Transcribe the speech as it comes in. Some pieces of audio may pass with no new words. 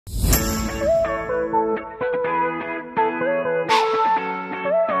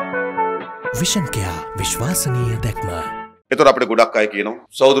Vision care විශ්වාසනීය දැක්ම. එතකොට අපිට ගොඩක් අය කියනවා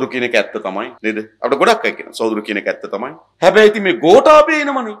සෞදුරු කියන එක ඇත්ත තමයි නේද? අපිට ගොඩක් අය කියනවා සෞදුරු කියන එක ඇත්ත තමයි. හැබැයි ඉතින් මේ ගෝඨාභය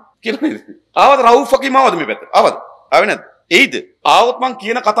එනමනේ කියලා නේද? ආවද රවුෆ් අකීම ආවද මේ පැත්ත? ආවද? ආවේ නැද්ද? එයිද? ආවොත් මං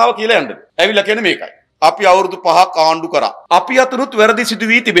කියන කතාව කියලා යන්නද? ඇවිල්ලා කියන්නේ මේකයි. අපි අවුරුදු 5ක් ආණ්ඩු කරා. අපි අතනුත් වැරදි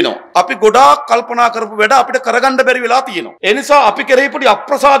සිදු වී තිබෙනවා. අපි ගොඩාක් කල්පනා කරපු වැඩ අපිට කරගන්න බැරි වෙලා තියෙනවා. ඒ නිසා අපි කෙරෙහි පොඩි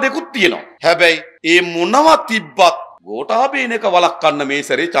අප්‍රසාදයකුත් තියෙනවා. හැබැයි ඒ මොනවා තිබ්බත් ගෝඨාභයන එක වළක්වන්න මේ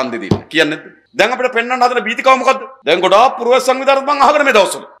සැරේ ඡන්දෙ දෙන්න. කියන්නේ දැන් අපිට පෙන්වන්න හදන බීතිකාව මොකද්ද? දැන් ගොඩාක් පුරවැස් සංවිධානත් මං අහගෙන මේ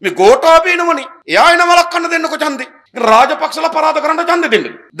දවස්වල. මේ ගෝඨාභයනමනේ. එයා එන වළක්වන්න දෙන්නකො ඡන්දෙ. රාජපක්ෂලා පරාද කරන්න ඡන්දෙ දෙන්න.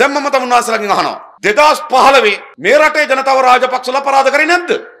 දැන් මම තමුන්නාසලගෙන් අහනවා. 2015 මේ රටේ ජනතාව රාජපක්ෂලා පරාද කරේ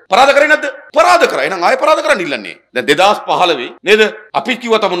නැද්ද? පරාද කරේ නැද්ද? පරාද කරා. එහෙනම් ආයෙ පරාද කරන්න ඉල්ලන්නේ. දැන් 2015 නේද? අපි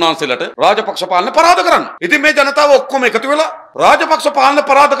කිව්ව තමුන්නාන්සලට රාජපක්ෂ පාලන පරාද කරන්න. ඉතින් මේ ජනතාව ඔක්කොම එකතු වෙලා රාජපක්ෂ පාලන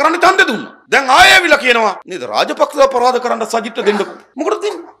පරාද කරන්න ඡන්දෙ දුන්නා. දැන් ආයෙ ඇවිල්ලා කියනවා නේද රාජපක්ෂව පරාද කරන්න සජිත්ට දෙන්නකො. මොකටද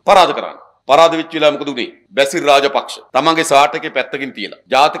දෙන්නේ? පරාද කරන්න. පරාද වෙච්ච වෙලාව මොකද උනේ? බැසිල් රාජපක්ෂ තමන්ගේ සාට් එකේ පැත්තකින් තියලා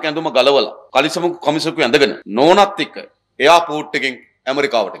ජාතික ඇඳුම ගලවලා කලිසමු කමිසකු ඇඳගෙන නෝනත් එක්ක එයාපෝට් එකෙන්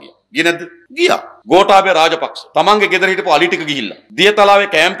ඇමරිකාවට ගියා. ගියේ නැද්ද? ගියා. ගෝඨාභය රාජපක්ෂ තමන්ගේ ගෙදර හිටපු අලි ටික ගිහිල්ලා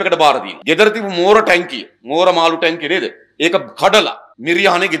දියතලාවේ කැම්ප් එකට බාර දීලා ගෙදර තිබු මෝර ටැංකිය මෝර මාළු ටැංකිය නේද? ඒක කඩලා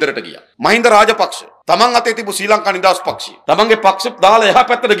මිරියහනේ ගෙදරට ගියා. මහින්ද රාජපක්ෂ තමන් අතේ තිබු ශ්‍රී ලංකා නිදහස් පක්ෂය තමන්ගේ පක්ෂ දාලා එහා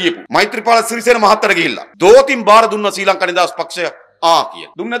පැත්තට ගියපු මෛත්‍රීපාල සිරිසේන මහත්තයාට ගිහිල්ලා දෝතින් බාර දුන්නා ශ්‍රී ලංකා නිදහස් පක්ෂය කිය.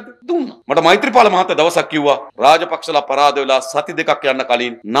 දුන්නේ නැද්ද? දුන්නා. මට මෛත්‍රීපාල මහත්තයා දවසක් කිව්වා රාජපක්ෂලා පරාද වෙලා සති දෙකක් යන්න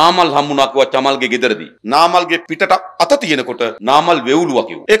කලින් නාමල් හම්බුණා කිව්වා චමල්ගේ ගෙදරදී. නාමල්ගේ පිටට අත තියෙනකොට නාමල් වෙවුලුවා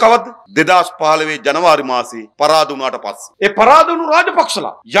කිව්වා. ඒක අවද්ද? 2015 ජනවාරි මාසේ පරාද වුණාට පස්සේ. ඒ පරාද වුණු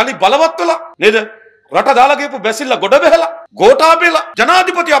රාජපක්ෂලා යලි බලවත් වෙලා නේද? රට දාලා ගියපු බැසිල්ල ගොඩ බැහැලා ගෝඨාභයලා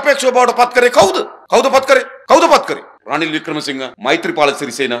ජනාධිපති අපේක්ෂව බවට පත් කරේ කවුද? කවුද පත් කරේ? කවුද පත් කරේ? රනිල් වික්‍රමසිංහ, මෛත්‍රීපාල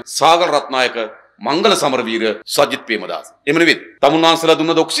සිරිසේන, සාගර රත්නායක, මංගල සමරවීර, සජිත් ප්‍රේමදාස. එහෙම නෙවෙයි. තමුන්නාන්සලා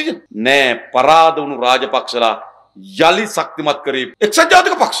දුන්නද ඔක්සිජන්? නෑ. පරාද වුණු රාජපක්ෂලා යලි ශක්තිමත් කරේ එක්සත්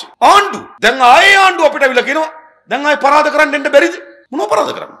ජාතික පක්ෂය. ආණ්ඩු. දැන් ආයේ ආණ්ඩු අපිට අවිලා කියනවා. දැන් ආයේ පරාද කරන්න දෙන්න බැරිද? මොනව පරාද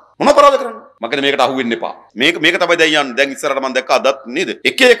කරන්නේ? මොනව පරාද කරන්නේ? මම කියන්නේ මේකට අහු වෙන්න එපා. මේක තමයි දැන් යන්නේ. දැන් ඉස්සරහට මම දැක්කා අදත් නේද?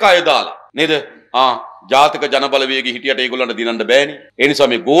 එක එක අය දාලා නේද? ජාතික ජනබලවේගී හිටියට ඒගොල්ලන්ට දිනන්න බෑනේ. ඒ නිසා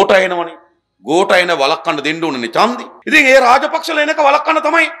මේ ගෝඨ එනවනේ. ගෝඨ එන වළක්වන්න දෙන්න ඕනේ ඡන්දි. ඉතින් ඒ රාජපක්ෂලා එනක වළක්වන්න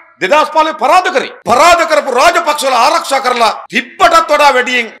තමයි 2015 පරාද කරේ. පරාද කරපු රාජපක්ෂලා ආරක්ෂා කරලා තිබ්බටත් වඩා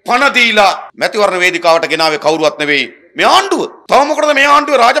වැඩියෙන් පණ දීලා මැතිවරණ වේදිකාවට ගෙනාවේ කවුරුවත් නෙවෙයි මේ ආණ්ඩුව. තව මොකටද මේ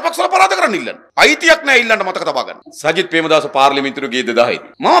ආණ්ඩුව රාජපක්ෂලා පරාද කරන්න ඉල්ලන්නේ? අයිතියක් නැහැ ඉල්ලන්න මතක තබා ගන්න. සජිත් ප්‍රේමදාස පාර්ලිමේන්තුවට ගියේ 2010 දී.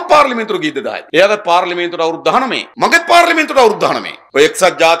 මම පාර්ලිමේන්තුවට ගියේ 2010 දී. එයාගේ පාර්ලිමේන්තුවට අවුරුදු 19. මගේත් පාර්ලිමේන්තුවට අවුරුදු 19. ඔය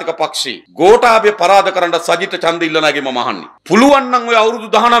එක්සත් ජාතික පක්ෂේ ගෝඨාභය පරාද කරන්න සජිත් ඡන්ද ඉල්ලනාගේ මම අහන්නේ. පුළුවන් නම් ඔය අවුරුදු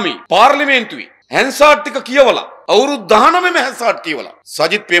 19 පාර්ලිමේන්තුවේ හැන්සාට් ටික කියවලා අවුරුදු 19ම හැන්සාට් කියවලා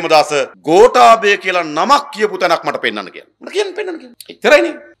සජිත් ප්‍රේමදාස ගෝඨාභය කියලා නමක් කියපු තැනක් මට පෙන්වන්න කියලා. මට කියන්න පෙන්වන්න කියලා.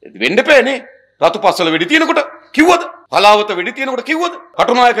 එච්චරයිනේ. වෙන්න එපානේ. රතුපස්සල වෙඩි තියනකොට කිව්වද? පලාවත වෙඩි තියනකොට කිව්වද?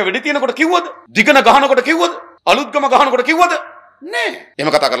 කටුනායක වෙඩි තියනකොට කිව්වද? දිගන ගහනකොට කිව්වද? අලුත්ගම ගහනකොට කිව්වද? නෑ. එහෙම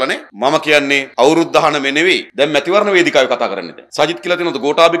කතා කරලා නේ. මම කියන්නේ අවුරුදු 19 නෙවෙයි. දැන් මැතිවරණ වේදිකාවේ කතා කරන්නේ දැන්. සජිත් කියලා තියෙනවද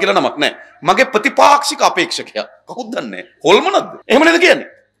ගෝඨාභය කියලා නමක් නෑ. මගේ ප්‍රතිපාක්ෂික අපේක්ෂකයා. කවුද දන්නේ? හොල්මනක්ද? එහෙම නේද කියන්නේ?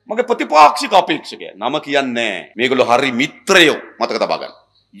 මගේ ප්‍රතිපාක්ෂික අපේක්ෂකයා. නම කියන්නේ නෑ. මේගොල්ලෝ හරි මිත්‍රයෝ මතක තබා ගන්න.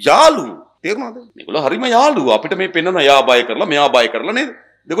 යාළුවෝ. තේරුණාද? මේගොල්ලෝ හරිම යාළුවෝ. අපිට මේ පෙන්වන යා බය කරලා මෙයා බය කරලා නේද?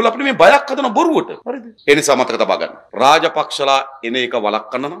 දෙගොල්ලෝ අපිට මේ බයක් හදන බොරුවට. හරිද? ඒ නිසා මතක තබා ගන්න. රාජපක්ෂලා එන එක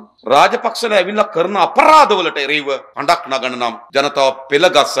වළක්වන්න නම් රාජපක්ෂලා ඇවිල්ලා කරන අපරාධවලට එරෙහිව හඬක් නගන නම් ජනතාව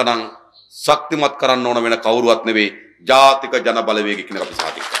පෙළගස්සනම් ශක්තිමත් කරන්න ඕන වෙන කවුරුවත් නෙවෙයි ජාතික ජන බලවේගය කියන අපි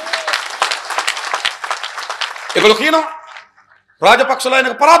සාධිත කරනවා. ඒගොල්ලෝ කියනවා රාජපක්ෂලා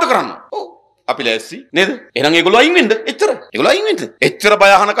එනක පරාද කරන්න. ඔව්. අපි ලෑස්ති නේද? එහෙනම් ඒගොල්ලෝ අයින් වෙන්න. එච්චරයි. ඒගොල්ලෝ අයින් වෙන්න. එච්චර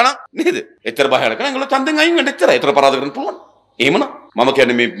බය අහනකන නේද? එච්චර බය අහනකන ඒගොල්ලෝ ඡන්දෙන් අයින් වෙන්න. එච්චරයි. ඒතර පරාද කරන්න පුළුවන්. එහෙමනම් මම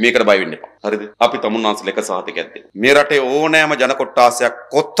කියන්නේ මේකට බය වෙන්න එපා. හරිද? අපි තමුන්නාන්සල එක සහතිකයක් දෙන්න. මේ රටේ ඕනෑම ජන කොට්ටාසයක්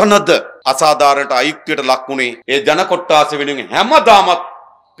කොතනද අසාධාරණට අයුක්තියට ලක්ුණේ? ඒ ජන කොට්ටාස වෙනුවෙන් හැමදාමත්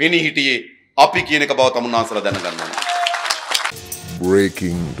පෙනී හිටියේ අපි කියන එක බව තමුන්නාන්සල දැනගන්න ඕනේ.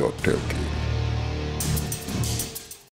 Breaking.lk